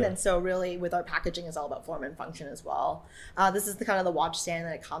function. And so really with our packaging, it's all about form and function as well. This is the watch stand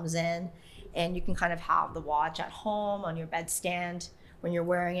that it comes in. And you can kind of have the watch at home on your bedstand when you're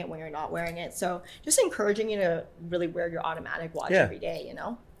wearing it, when you're not wearing it. So just encouraging you to really wear your automatic watch every day,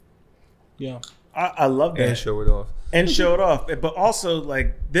 Yeah. I love that. And show it off. But also,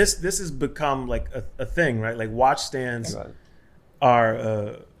 like, this has become like a thing, right? Like, watch stands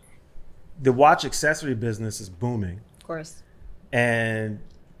are, the watch accessory business is booming. Of course. And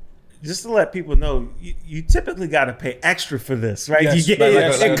just to let people know, you typically got to pay extra for this, right? Yes, You get,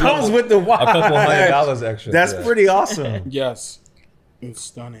 it comes with the watch. A couple $100 extra. That's pretty awesome. Yes. It's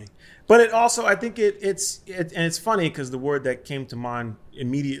stunning. But it also, I think it's funny because the word that came to mind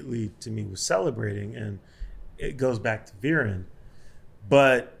immediately to me was celebrating, and it goes back to Vieren.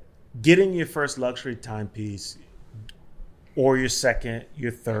 But getting your first luxury timepiece or your second,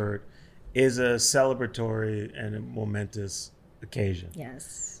 your third is a celebratory and a momentous occasion.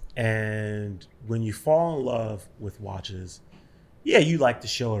 Yes. And when you fall in love with watches, you like to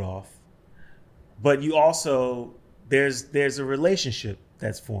show it off, but you also there's a relationship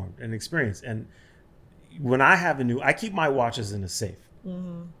that's formed, an experience. And when I have I keep my watches in a safe.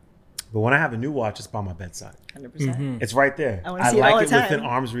 But when I have a new watch, it's by my bedside. 100%. It's right there. I wanna see it all like the it within time.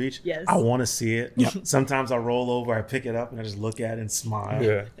 arm's reach. Yes. I want to see it. Sometimes I roll over, I pick it up, and I just look at it and smile.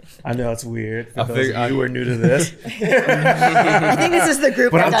 Yeah. I know it's weird for I those fig- of you who are new to this. I think this is the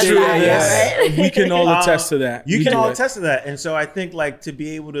group But that I'm does sure that, it yeah, is. right? We can all attest to that. You We can do all it. attest to that. And so I think like to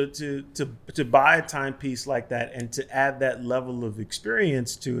be able to buy a timepiece like that and to add that level of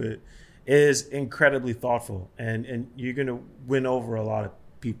experience to it is incredibly thoughtful. And you're going to win over a lot of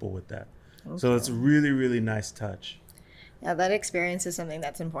people with that. So it's a really, really nice touch. Yeah, that experience is something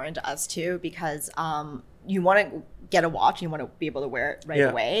that's important to us too, because you want to get a watch, you want to be able to wear it right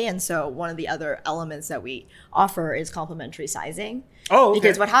away. And so one of the other elements that we offer is complimentary sizing. Oh, okay.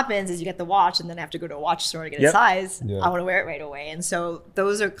 Because what happens is you get the watch and then I have to go to a watch store to get a size. Yeah. I want to wear it right away. And so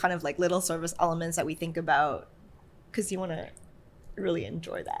those are kind of like little service elements that we think about because you want to really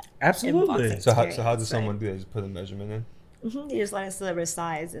enjoy that. Absolutely. unboxing So how experience, does someone do that? Just put a measurement in? You just let us deliver a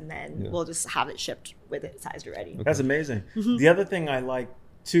size and then we'll just have it shipped with it sized already. That's amazing. The other thing I like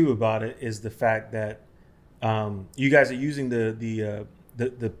too about it is the fact that you guys are using the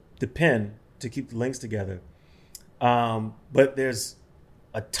pen to keep the links together, but there's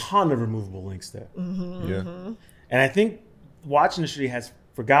a ton of removable links there. Yeah. And I think the watch industry has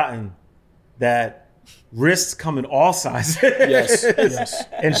forgotten that wrists come in all sizes Yes.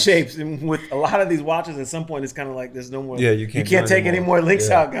 and shapes. And with a lot of these watches, at some point, it's kind of like there's no more. Yeah, you can't do take any anymore. more links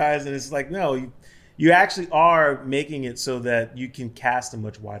Yeah. out, guys. And it's like, no, you actually are making it so that you can cast a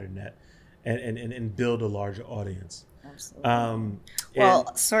much wider net and build a larger audience. Absolutely.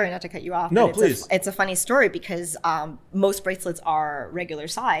 Well, sorry not to cut you off. No, but please. It's a funny story because most bracelets are regular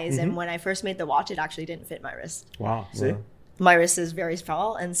size. And when I first made the watch, it actually didn't fit my wrist. Wow. See? My wrist is very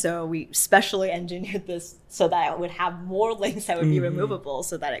small. And so we specially engineered this so that it would have more links that would be removable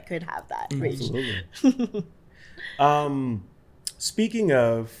so that it could have that reach. Absolutely. Speaking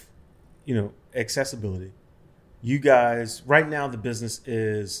of, accessibility, you guys right now the business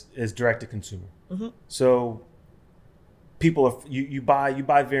is direct to consumer. So people are you buy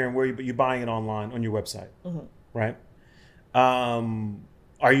Vieren where you're buying it online on your website, right?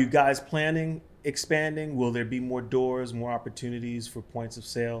 Are you guys planning expanding? Will there be more doors, more opportunities for points of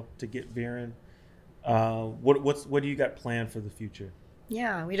sale to get Vieren? What do you got planned for the future?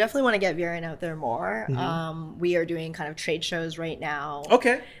 Yeah, we definitely want to get Vieren out there more. We are doing kind of trade shows right now.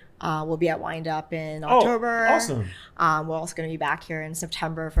 Okay. We'll be at Wind Up in October. Awesome. We're also going to be back here in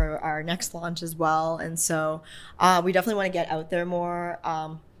September for our next launch as well. And so we definitely want to get out there more,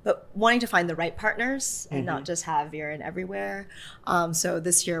 but wanting to find the right partners and not just have Vieren everywhere. So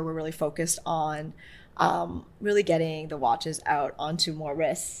this year we're really focused on really getting the watches out onto more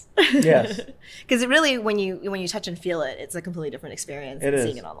wrists. Yes. Because it really, when you touch and feel it, it's a completely different experience than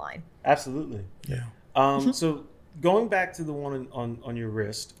seeing it online. Absolutely. Yeah. So going back to the one on your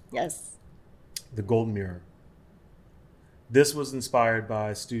wrist, Yes. the gold mirror. This was inspired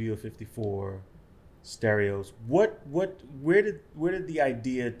by Studio 54 stereos. Where did the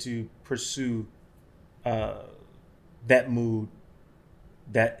idea to pursue that mood,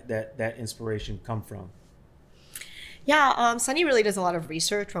 that inspiration come from? Yeah, Sunny really does a lot of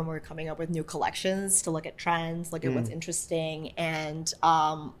research when we're coming up with new collections to look at trends, look at what's interesting, and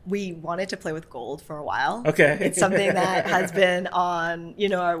we wanted to play with gold for a while. Okay. It's something that has been on,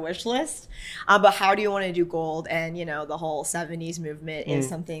 our wish list. But how do you want to do gold? And, the whole 70s movement is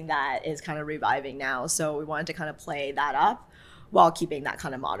something that is kind of reviving now. So we wanted to kind of play that up while keeping that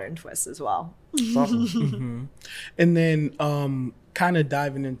kind of modern twist as well. It's awesome. And then kind of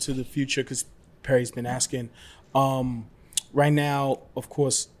diving into the future, because Perry's been asking. Right now, of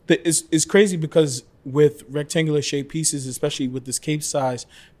course, it's crazy because with rectangular shaped pieces, especially with this cape size,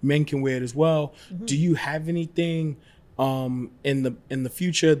 men can wear it as well. Do you have anything in the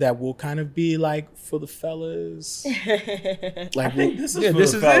future that will kind of be like for the fellas? Like This is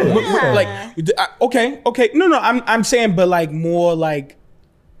this is it. like okay. No, I'm saying, but like more like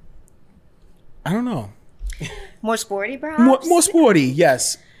I don't know, More sporty, perhaps? more sporty.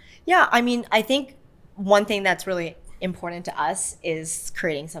 Yes. Yeah, I mean, I think one thing that's really important to us is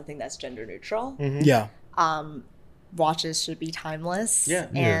creating something that's gender neutral. Yeah. Watches should be timeless. Yeah.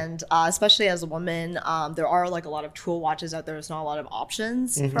 And especially as a woman, there are like a lot of tool watches out there. There's not a lot of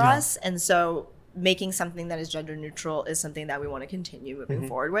options for us. And so making something that is gender neutral is something that we want to continue moving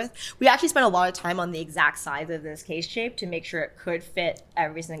forward with. We actually spent a lot of time on the exact size of this case shape to make sure it could fit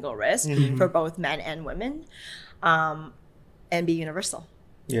every single wrist for both men and women, and be universal.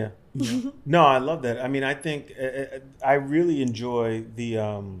 Yeah. No, I love that. I mean, I think I really enjoy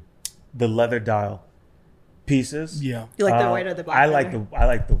the leather dial pieces. Yeah. You like the white or the black? I like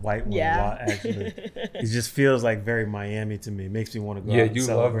the white one Yeah. a lot, actually. It just feels like very Miami to me. It makes me want to go Yeah, out and you love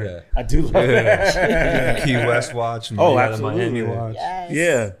celebrate. that. I do love that. Key West watch. Oh, Miami absolutely. watch. Yes.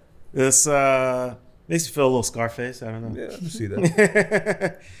 Yeah. This makes you feel a little Scarface. I don't know. Yeah, I see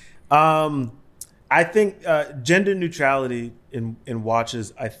that. I think gender neutrality in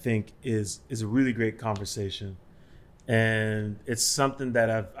watches, I think, is a really great conversation. And it's something that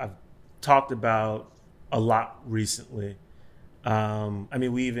I've talked about a lot recently. I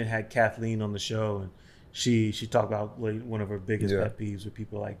mean, we even had Kathleen on the show, and she talked about like, one of her biggest pet peeves with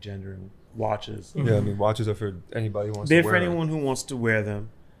people like gender and watches. Yeah, I mean, watches are for anybody who wants They're to wear for anyone who wants to wear them.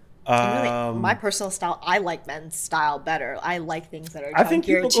 Really, my personal style, I like men's style better. I like things that are I think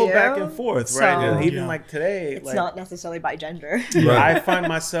chunkier, people go too. back and forth, So, right? And even Yeah. like today, It's like, not necessarily by gender. I find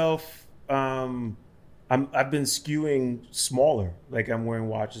myself, I've been skewing smaller. Like I'm wearing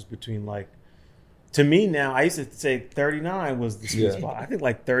watches between like, to me now, I used to say 39 was the sweet Yeah. spot. I think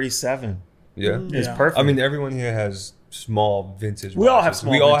like 37 Yeah. is Yeah. perfect. I mean, everyone here has small vintage We all have watches.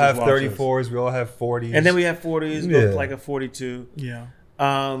 small We all vintage have watches. 34s. We all have 40s. and then we have 40s, Yeah. but like a 42. Yeah.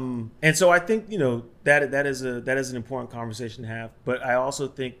 And so I think that is an important conversation to have. But I also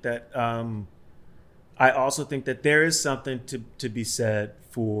think that there is something to be said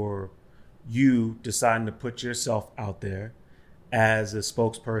for you deciding to put yourself out there as a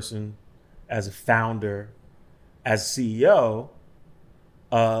spokesperson, as a founder, as CEO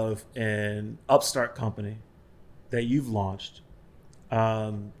of an upstart company that you've launched,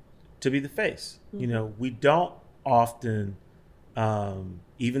 to be the face. Mm-hmm. We don't often,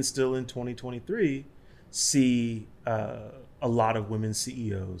 even still in 2023, see a lot of women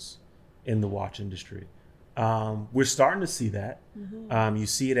CEOs in the watch industry. We're starting to see that. Mm-hmm. You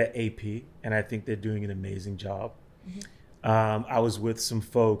see it at AP, and I think they're doing an amazing job. I was with some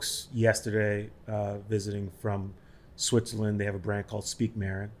folks yesterday visiting from Switzerland. They have a brand called Speak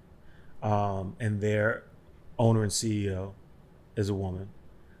Vieren, and their owner and CEO is a woman.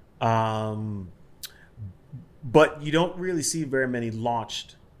 But you don't really see very many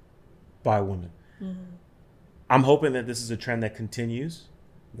launched by women. Mm-hmm. I'm hoping that this is a trend that continues.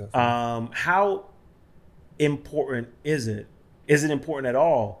 Definitely. How important is it? Is it important at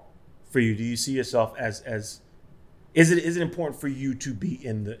all for you? Do you see yourself as is it important for you to be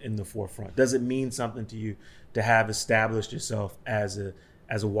in the forefront? Does it mean something to you to have established yourself as a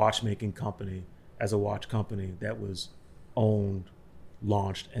watchmaking company, as a watch company that was owned,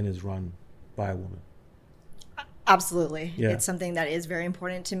 launched, and is run by a woman? Absolutely. Yeah. It's something that is very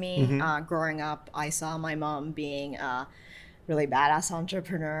important to me. Mm-hmm. Growing up, I saw my mom being a really badass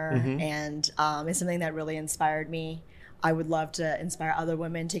entrepreneur, Mm-hmm. and it's something that really inspired me. I would love to inspire other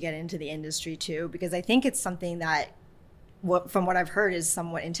women to get into the industry too, because I think it's something that, from what I've heard, is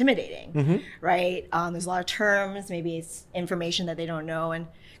somewhat intimidating, Mm-hmm. right? There's a lot of terms, maybe it's information that they don't know, and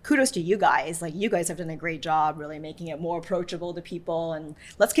kudos to you guys. Like, you guys have done a great job really making it more approachable to people, and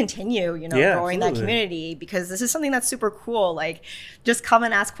let's continue, Yeah, growing that absolutely. community, because this is something that's super cool. Like, just come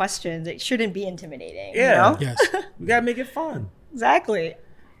and ask questions. It shouldn't be intimidating. Yeah. Yes. We gotta make it fun. Exactly.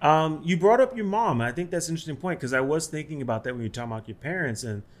 You brought up your mom. I think that's an interesting point, because I was thinking about that when you were talking about your parents,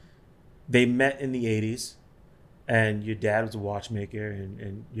 and they met in the 80s, and your dad was a watchmaker,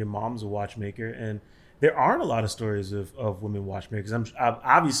 and your mom's a watchmaker, and there aren't a lot of stories of women watchmakers.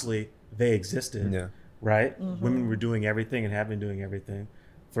 Obviously, they existed, Yeah. right? Women were doing everything and have been doing everything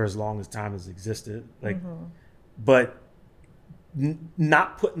for as long as time has existed. But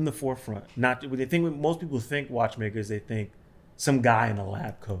not put in the forefront. Not when most people think watchmakers, they think some guy in a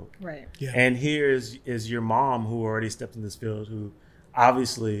lab coat. Right. Yeah. And here is your mom, who already stepped in this field, who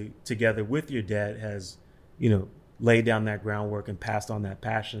obviously together with your dad has, laid down that groundwork and passed on that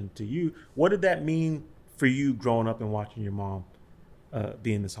passion to you. What did that mean for you growing up and watching your mom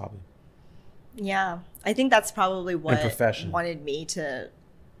be in this hobby? Yeah, I think that's probably what profession. wanted me to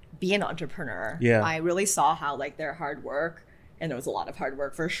be an entrepreneur. Yeah. I really saw how their hard work, and there was a lot of hard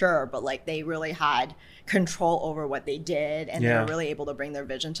work for sure, but they really had control over what they did, and they Yeah. were really able to bring their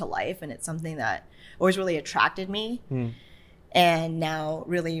vision to life. And it's something that always really attracted me. And now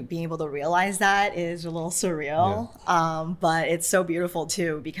really being able to realize that is a little surreal. But it's so beautiful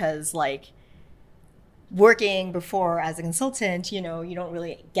too, because working before as a consultant, you don't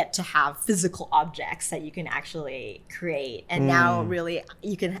really get to have physical objects that you can actually create. And now really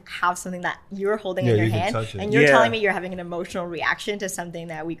you can have something that you're holding in Yeah, your you can hand, touch it. and you're Yeah. telling me you're having an emotional reaction to something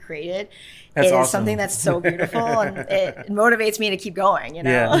that we created. That's It is awesome. something that's so beautiful, and it motivates me to keep going,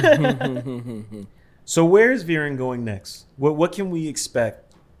 Yeah. So where is Vieren going next? What can we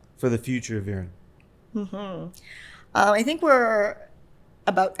expect for the future of Vieren? I think we're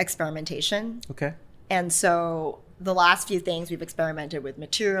about experimentation. Okay. And so the last few things we've experimented with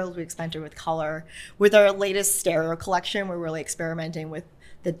materials, we've experimented with color. With our latest stereo collection, we're really experimenting with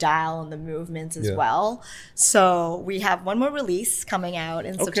the dial and the movements as well. So we have one more release coming out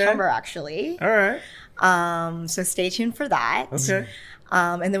in September, actually. All right. So stay tuned for that. Okay.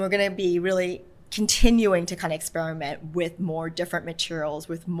 And then we're going to be really continuing to kind of experiment with more different materials,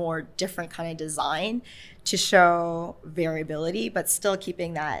 with more different kind of design to show variability, but still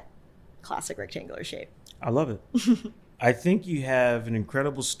keeping that classic rectangular shape. I love it. I think you have an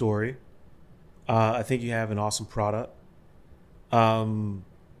incredible story. I think you have an awesome product.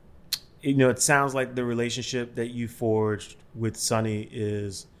 It sounds like the relationship that you forged with Sunny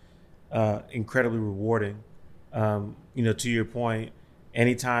is incredibly rewarding. To your point,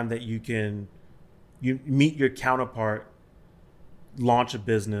 anytime that you meet your counterpart, launch a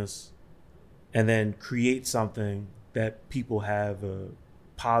business, and then create something that people have a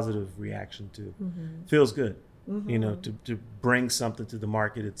positive reaction to, feels good. To bring something to the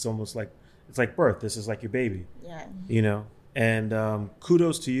market, it's almost like it's like birth. This is like your baby. Yeah. And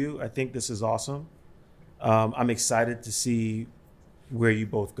kudos to you. I think this is awesome. I'm excited to see where you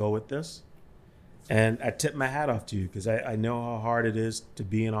both go with this. And I tip my hat off to you because I know how hard it is to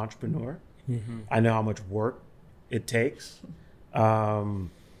be an entrepreneur. I know how much work it takes.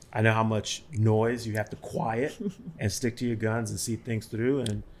 I know how much noise you have to quiet and stick to your guns and see things through.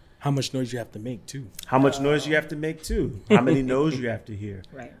 And how much noise you have to make, too. How much noise you have to make, too. How many no's you have to hear.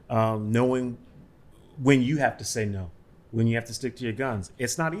 Right. Knowing when you have to say no, when you have to stick to your guns.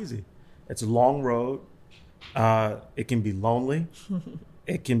 It's not easy. It's a long road. It can be lonely.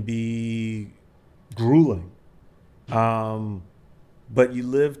 It can be grueling. But you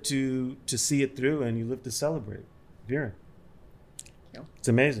live to see it through, and you live to celebrate. Vieren. It's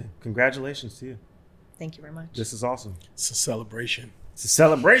amazing. Congratulations to you. Thank you very much. This is awesome. It's a celebration. It's a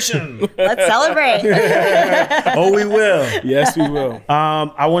celebration. Let's celebrate. Oh, we will. Yes, we will.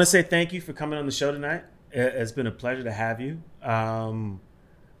 I want to say thank you for coming on the show tonight. It's been a pleasure to have you.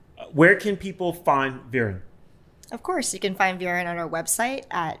 Where can people find Vieren? Of course, you can find Vieren on our website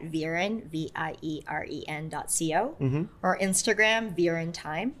at Vieren, Vieren.co, or Instagram, Vieren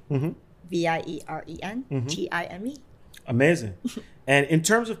Time, Vieren Time. Amazing. And in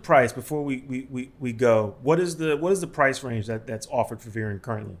terms of price, before we go, what is the price range that's offered for Vieren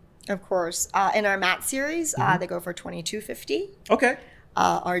currently? Of course, in our matte series, they go for $22.50. Okay.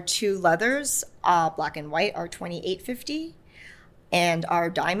 Our two leathers, black and white, are $28.50. And our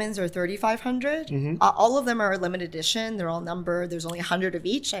diamonds are $3,500. All of them are limited edition. They're all numbered. There's only 100 of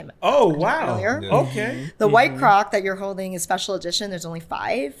each. Oh, wow. Earlier. Yeah. Okay. The white croc that you're holding is special edition. There's only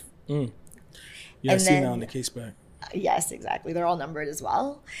 5. Yeah, I And see then- now on the case back. Yes, exactly. They're all numbered as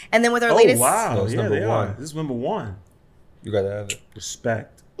well. And then with our Oh, latest... wow. That was Yeah, number they one. are. This is number 1. You gotta have it.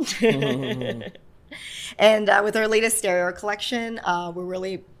 Respect. And with our latest stereo collection, we're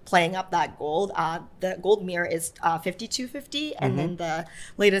really playing up that gold. The gold mirror is $52.50, and then the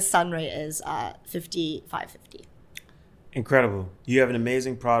latest sunray is $55.50. Incredible. You have an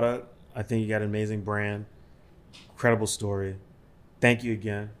amazing product. I think you got an amazing brand. Incredible story. Thank you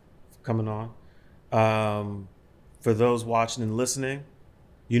again for coming on. For those watching and listening,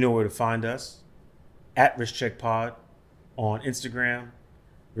 you know where to find us. At Risk Check Pod on Instagram,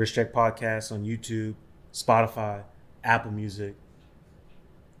 Risk Check Podcast on YouTube, Spotify, Apple Music,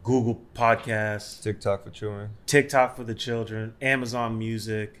 Google Podcasts, TikTok for children. TikTok for the children, Amazon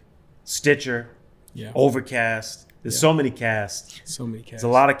Music, Stitcher, Yeah. Overcast. There's so many casts. So many casts. It's a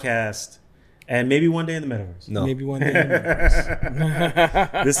lot of casts. And maybe one day in the metaverse. No. Maybe one day.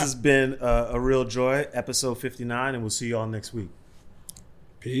 This has been a real joy, episode 59, and we'll see you all next week.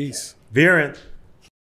 Peace. Vieren.